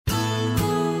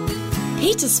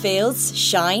Petersfield's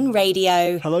Shine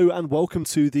Radio. Hello and welcome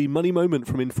to the Money Moment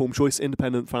from Informed Choice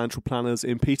Independent Financial Planners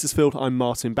in Petersfield. I'm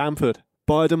Martin Bamford.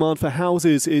 Buyer demand for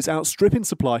houses is outstripping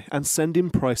supply and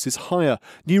sending prices higher.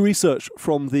 New research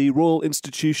from the Royal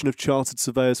Institution of Chartered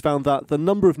Surveyors found that the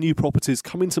number of new properties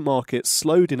coming to market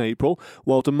slowed in April,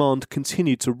 while demand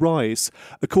continued to rise.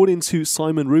 According to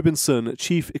Simon Rubinson,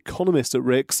 chief economist at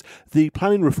RICS, the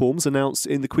planning reforms announced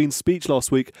in the Queen's speech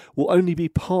last week will only be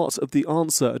part of the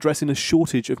answer addressing a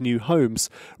shortage of new homes.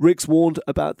 RICS warned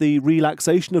about the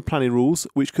relaxation of planning rules,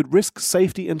 which could risk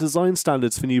safety and design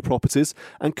standards for new properties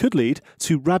and could lead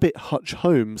to rabbit hutch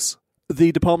homes.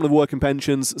 The Department of Work and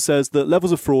Pensions says that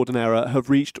levels of fraud and error have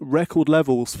reached record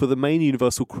levels for the main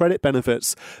universal credit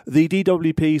benefits. The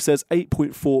DWP says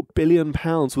 £8.4 billion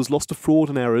was lost to fraud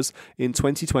and errors in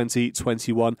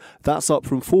 2020-21. That's up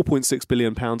from £4.6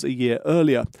 billion a year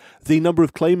earlier. The number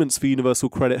of claimants for universal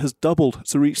credit has doubled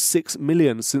to reach 6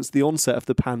 million since the onset of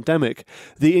the pandemic.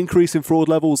 The increase in fraud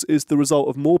levels is the result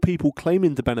of more people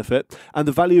claiming the benefit and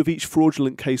the value of each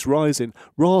fraudulent case rising,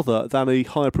 rather than a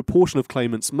higher proportion of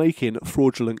claimants making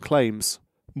fraudulent claims.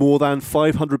 More than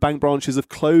 500 bank branches have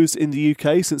closed in the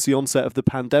UK since the onset of the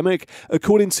pandemic.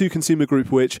 According to Consumer Group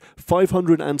Which,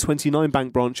 529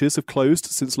 bank branches have closed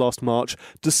since last March,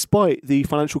 despite the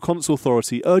Financial Conduct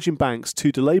Authority urging banks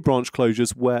to delay branch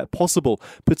closures where possible,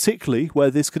 particularly where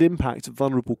this could impact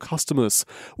vulnerable customers.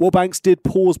 While banks did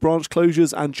pause branch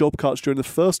closures and job cuts during the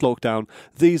first lockdown,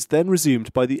 these then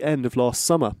resumed by the end of last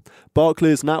summer.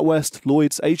 Barclays, NatWest,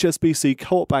 Lloyds, HSBC,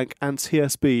 Co-op Bank and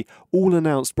TSB all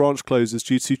announced branch closures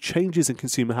due to changes in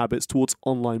consumer habits towards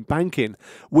online banking,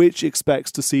 which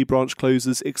expects to see branch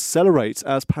closures accelerate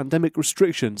as pandemic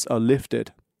restrictions are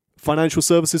lifted. Financial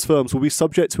services firms will be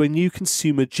subject to a new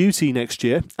consumer duty next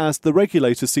year as the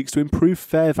regulator seeks to improve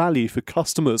fair value for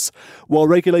customers. While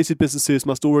regulated businesses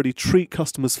must already treat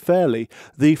customers fairly,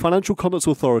 the Financial Conduct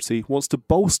Authority wants to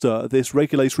bolster this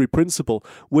regulatory principle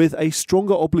with a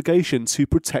stronger obligation to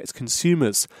protect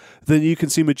consumers. The new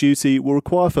consumer duty will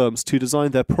require firms to design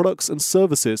their products and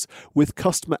services with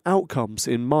customer outcomes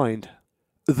in mind.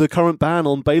 The current ban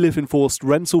on bailiff-enforced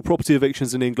rental property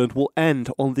evictions in England will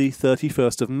end on the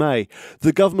 31st of May.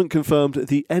 The government confirmed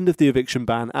the end of the eviction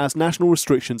ban as national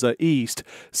restrictions are eased.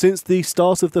 Since the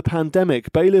start of the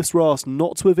pandemic, bailiffs were asked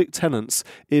not to evict tenants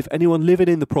if anyone living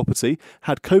in the property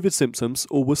had COVID symptoms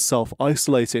or was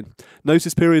self-isolating.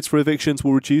 Notice periods for evictions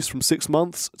will reduce from 6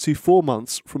 months to 4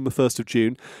 months from the 1st of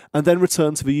June and then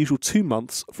return to the usual 2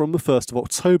 months from the 1st of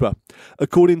October.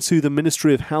 According to the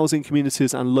Ministry of Housing,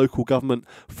 Communities and Local Government,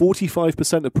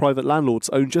 45% of private landlords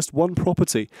own just one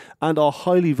property and are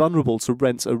highly vulnerable to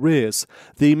rent arrears.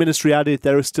 The ministry added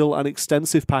there is still an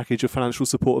extensive package of financial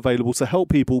support available to help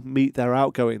people meet their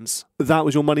outgoings. That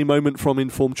was your Money Moment from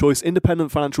Informed Choice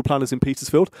Independent Financial Planners in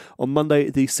Petersfield on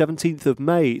Monday the 17th of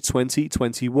May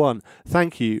 2021.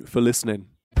 Thank you for listening.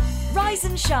 Rise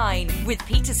and Shine with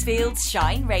Petersfield's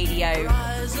Shine Radio.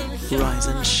 Rise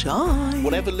and shine.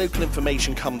 Whatever local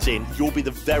information comes in, you'll be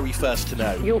the very first to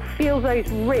know. You'll feel those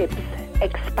ribs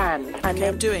expand. And Okay,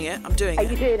 I'm doing it. Are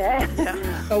you doing it?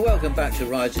 Yeah. Oh, welcome back to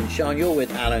Rise and Shine. You're with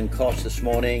Alan Coss this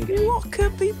morning. What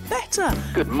could be better?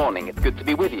 Good morning, it's good to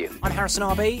be with you. I'm Harrison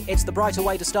RB. It's the brighter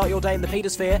way to start your day in the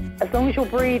Petersphere. As long as you're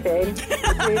breathing,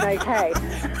 you're doing okay.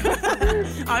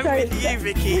 I'm with you,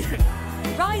 Vicky.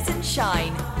 Rise and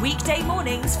Shine, weekday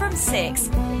mornings from 6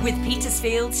 with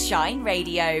Petersfield's Shine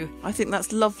Radio. I think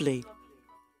that's lovely.